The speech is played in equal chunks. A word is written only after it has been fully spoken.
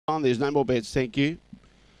There's no more bets, thank you.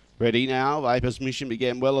 Ready now. Vapor's Mission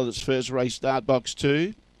began well at its first race start, box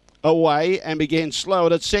 2. Away and began slow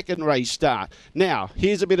at its second race start. Now,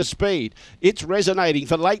 here's a bit of speed. It's resonating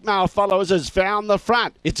for late male followers, has found the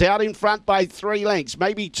front. It's out in front by 3 lengths,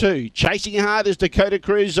 maybe 2. Chasing hard is Dakota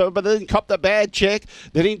Cruz, but then copped a bad check.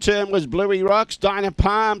 Then in turn was Bluey Rocks, Dinah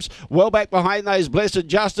Palms. Well back behind those Blessed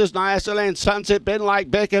Justice, Nyasaland, Sunset, Ben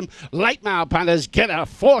Lake Beckham. Late male punters get a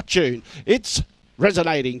fortune. It's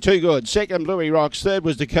resonating, too good. Second, Bluey Rocks. Third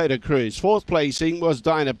was Dakota Cruz. Fourth placing was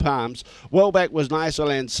Dinah Palms. Well back was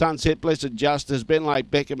Nyasaland, Sunset, Blessed Justice, Ben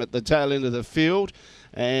Lake Beckham at the tail end of the field.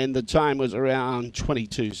 And the time was around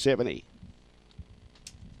 22.70.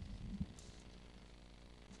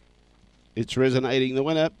 It's resonating, the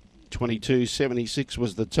winner. 22.76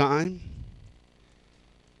 was the time.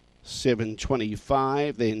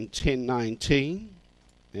 7.25, then 10.19.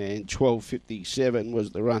 And 12.57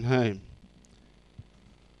 was the run home.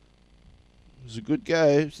 It was a good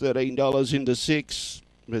go, $13 into 6,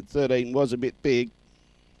 but 13 was a bit big.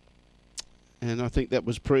 And I think that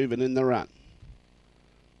was proven in the run.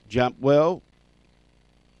 Jumped well,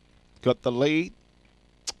 got the lead,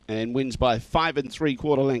 and wins by 5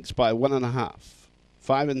 3/4 lengths by 1.5.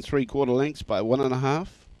 5 3/4 lengths by 1.5.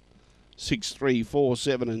 6, 3, 4,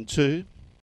 7 and 2.